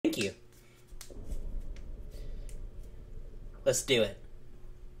Let's do it.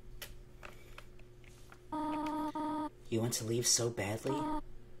 You want to leave so badly?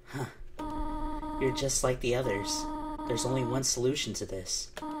 Huh. You're just like the others. There's only one solution to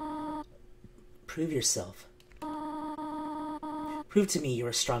this. Prove yourself. Prove to me you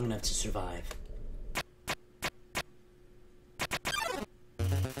are strong enough to survive.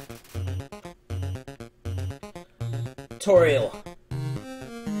 Tutorial.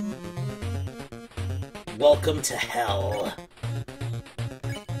 Welcome to hell.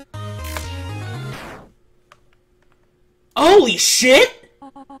 Holy shit!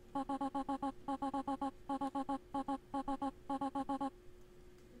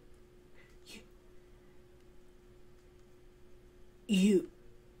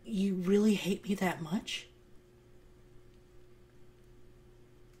 You really hate me that much?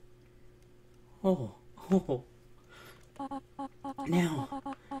 Oh. Now,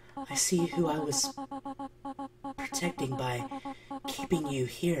 I see who I was protecting by keeping you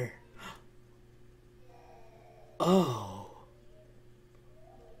here. Oh.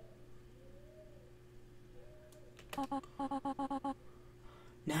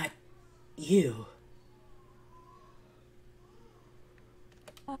 Not you.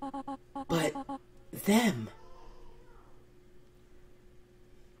 But them.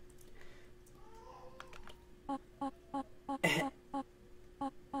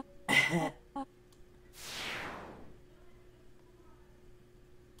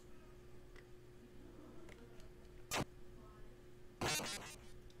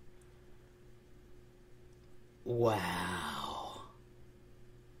 Wow.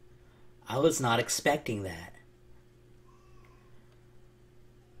 I was not expecting that.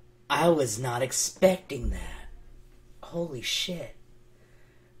 I was not expecting that. Holy shit.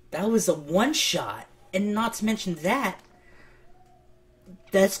 That was a one-shot. And not to mention that,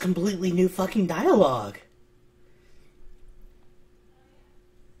 that's completely new fucking dialogue.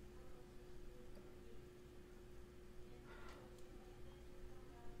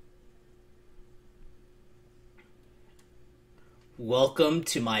 Welcome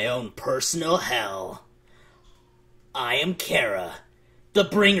to my own personal hell. I am Kara, the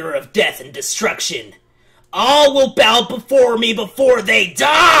bringer of death and destruction. All will bow before me before they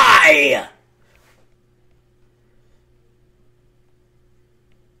die!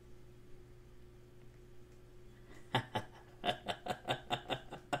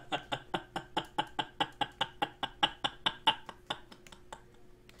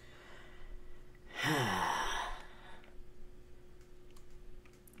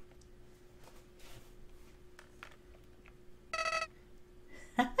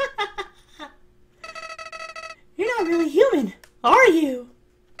 You're not really human, are you?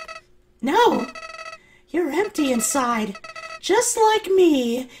 No, you're empty inside, just like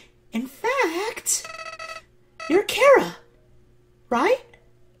me. In fact, you're Kara, right?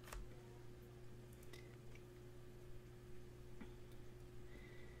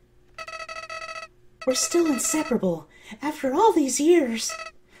 We're still inseparable after all these years.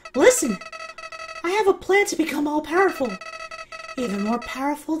 Listen, I have a plan to become all-powerful. Even more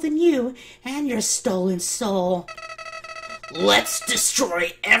powerful than you and your stolen soul. Let's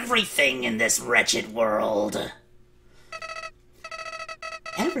destroy everything in this wretched world.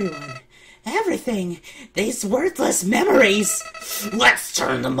 Everyone, everything, these worthless memories. Let's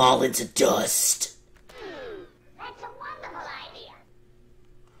turn them all into dust. That's a wonderful idea.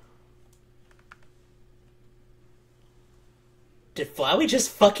 Did Flowey just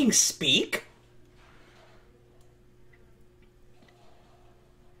fucking speak?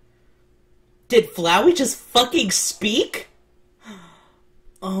 Did Flowey just fucking speak?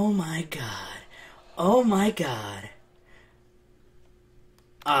 Oh my god. Oh my god.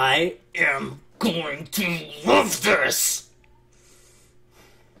 I am going to love this!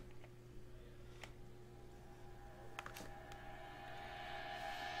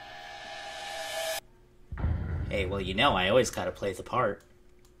 Hey, well, you know I always gotta play the part.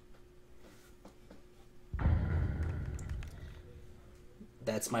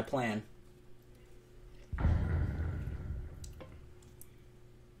 That's my plan.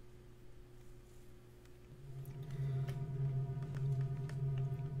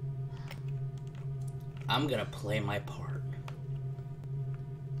 I'm gonna play my part.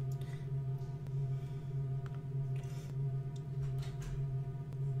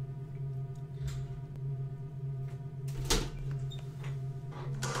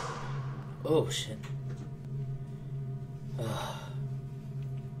 Oh, shit. You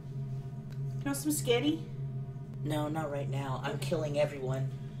want some sketty? No, not right now. I'm killing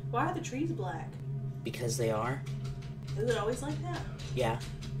everyone. Why are the trees black? Because they are. Is it always like that? Yeah.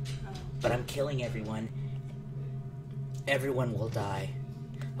 Oh. But I'm killing everyone. Everyone will die.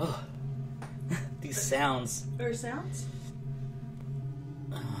 Oh, these sounds. Or sounds?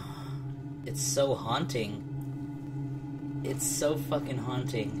 It's so haunting. It's so fucking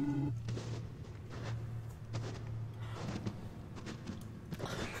haunting.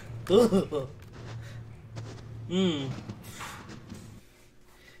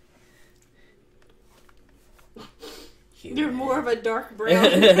 You're more of a dark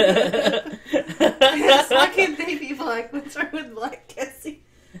brown. Yes, why can't they be black? What's wrong with black, Cassie?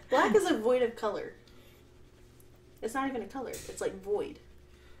 Black is a void of color. It's not even a color. It's like void.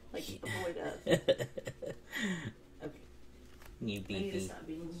 Like a void of. Okay. You I need to BB. stop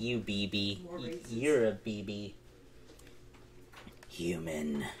being You BB. more racist. You're a BB.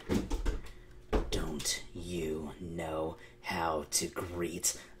 Human. Don't you know how to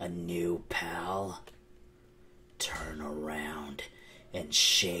greet a new pal? Turn around and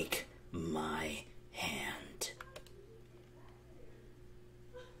shake my hand.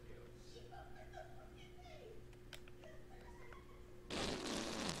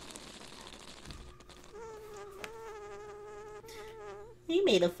 He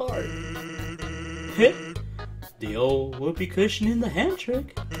made a fart. The old whoopee cushion in the hand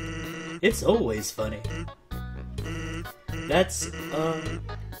trick. It's always funny. That's,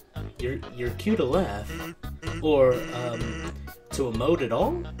 you're cue to laugh. Or, to emote at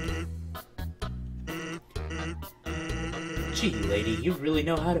all? Gee, lady, you really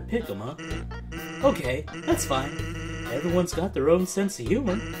know how to pick 'em, huh? Okay, that's fine. Everyone's got their own sense of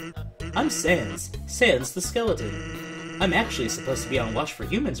humor. I'm Sans. Sans the skeleton. I'm actually supposed to be on watch for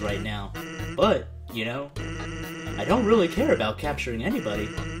humans right now. But, you know, I don't really care about capturing anybody.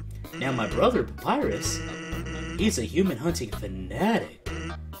 Now my brother, Papyrus, he's a human hunting fanatic.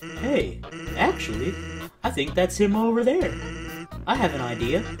 Hey, actually, I think that's him over there. I have an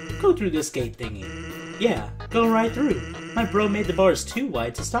idea. Go through this gate thingy. Yeah, go right through. My bro made the bars too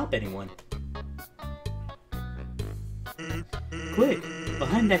wide to stop anyone. Quick,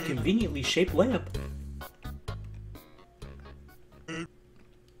 behind that conveniently shaped lamp.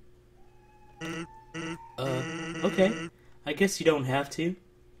 Okay. I guess you don't have to.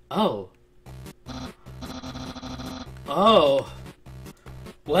 Oh. Oh.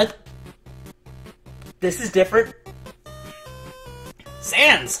 What? This is different.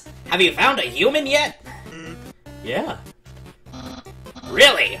 Sans, have you found a human yet? Yeah.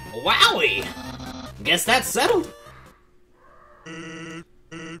 Really? Wowie! Guess that's settled.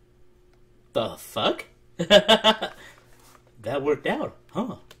 The fuck? That worked out,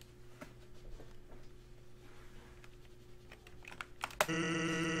 huh?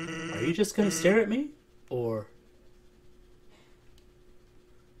 Are you just gonna stare at me? Or...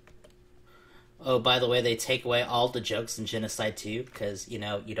 Oh, by the way, they take away all the jokes in Genocide 2, because, you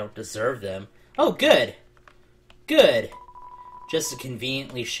know, you don't deserve them. Oh, good! Good! Just a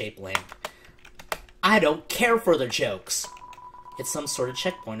conveniently shaped lamp. I don't care for the jokes! It's some sort of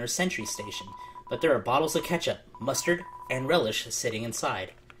checkpoint or sentry station, but there are bottles of ketchup, mustard, and relish sitting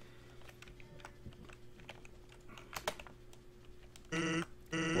inside.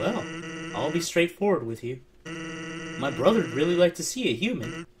 Well, I'll be straightforward with you. My brother'd really like to see a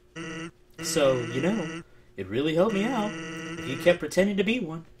human. So, you know, it'd really help me out if you kept pretending to be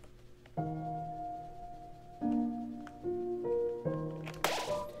one.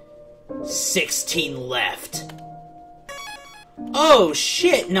 $16 left. Oh,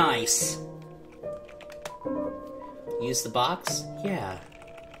 shit, nice. Use the box? Yeah.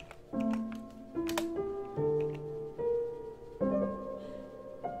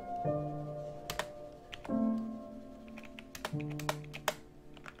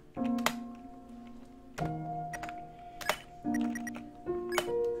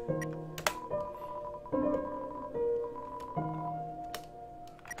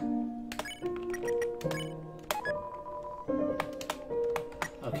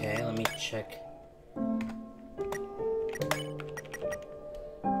 Okay, let me check.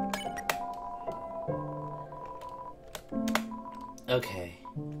 Okay.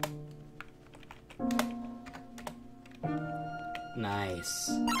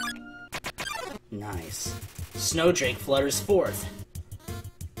 Nice. Nice. Snowdrake flutters forth.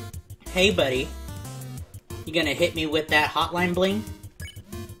 Hey, buddy. You gonna hit me with that hotline bling?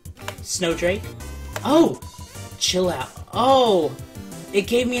 Snowdrake? Oh! Chill out. Oh! It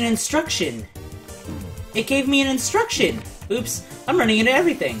gave me an instruction! It gave me an instruction! Oops, I'm running into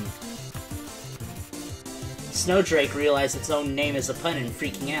everything! Snowdrake realized its own name is a pun and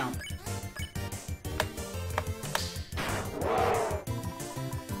freaking out.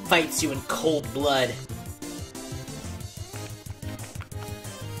 Fights you in cold blood.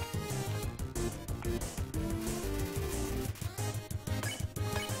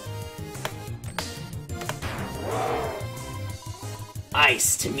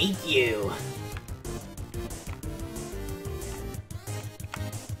 Nice to meet you.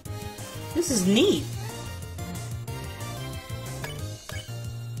 This is neat.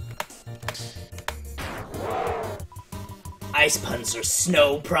 Ice puns are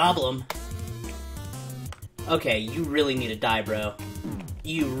no problem. Okay, you really need to die, bro.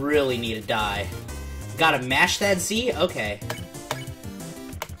 You really need to die. Gotta mash that Z? Okay.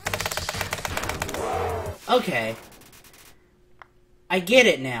 Okay. I get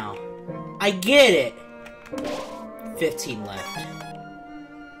it now. I get it. 15 left.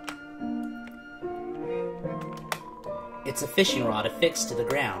 It's a fishing rod affixed to the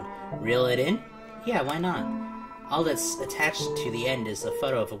ground. Reel it in? Yeah, why not? All that's attached to the end is a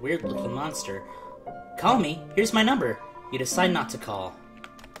photo of a weird-looking monster. Call me. Here's my number. You decide not to call.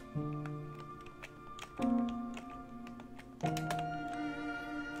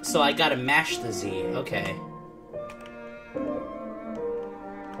 So I gotta mash the Z. Okay.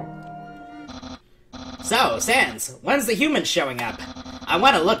 So, Sans, when's the human showing up? I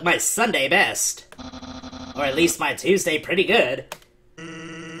want to look my Sunday best. Or at least my Tuesday pretty good.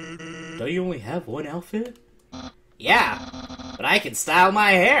 Don't you only have one outfit? Yeah, but I can style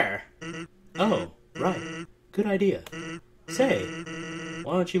my hair. Oh, right. Good idea. Say,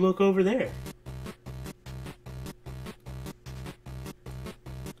 why don't you look over there?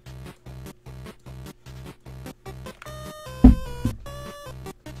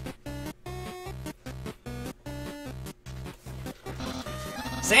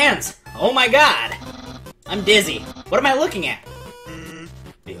 Sans! Oh my god! I'm dizzy. What am I looking at?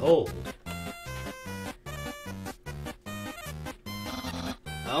 Behold.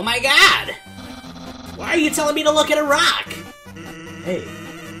 Oh my god! Why are you telling me to look at a rock? Hey,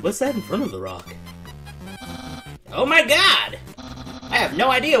 what's that in front of the rock? Oh my god! I have no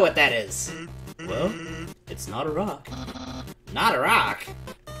idea what that is. Well, it's not a rock. Not a rock?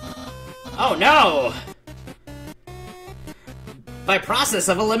 Oh no! By process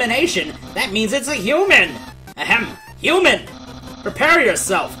of elimination, that means it's a human! Ahem, human! Prepare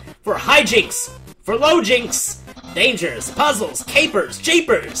yourself for hijinks, for lowjinks, dangers, puzzles, capers,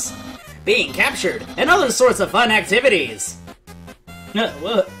 jeepers, being captured, and other sorts of fun activities.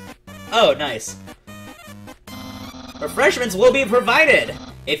 What? Oh, nice. Refreshments will be provided,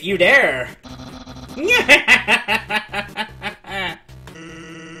 if you dare.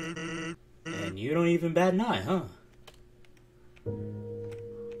 And you don't even bat an eye, huh?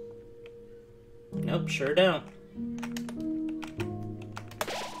 Nope, sure don't.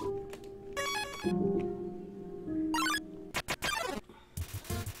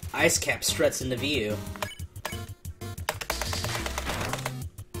 Ice Cap struts into view.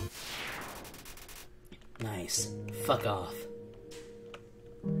 Nice. Fuck off.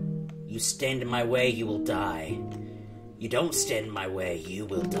 You stand in my way, you will die. You don't stand in my way, you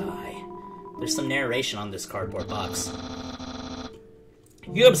will die. There's some narration on this cardboard box.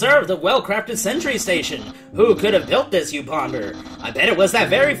 You observed a well-crafted sentry station. Who could have built this, you ponder? I bet it was that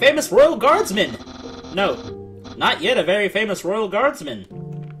very famous royal guardsman. No, not yet a very famous royal guardsman.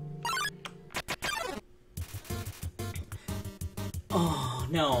 Oh,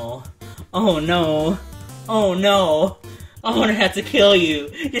 no. Oh, no. Oh, no. I'm gonna have to kill you.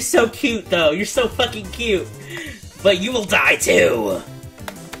 You're so cute, though. You're so fucking cute. But you will die, too.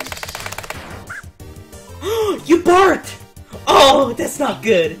 You barked! Oh, that's not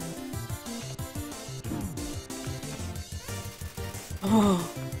good.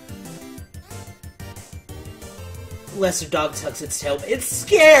 Oh. Lesser dog tucks its tail. It's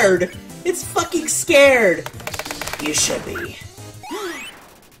scared! It's fucking scared! You should be.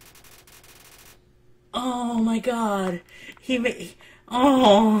 Oh my god. He made...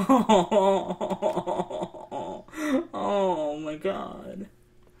 Oh. Oh my god.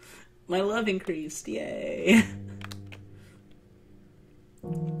 My love increased. Yay.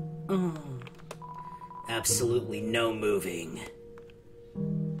 Oh. Absolutely no moving.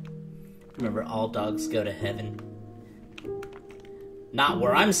 Remember, all dogs go to heaven. Not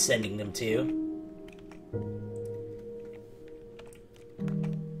where I'm sending them to.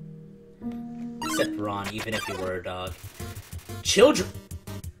 Except Ron, even if you were a dog. Children!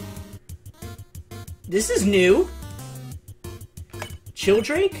 This is new!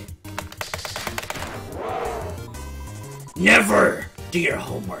 Childrake? Never do your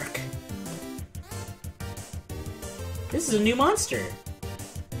homework! This is a new monster.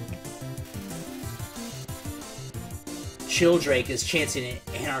 Childrake is chanting an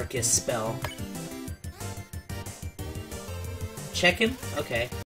anarchist spell. Check him? Okay.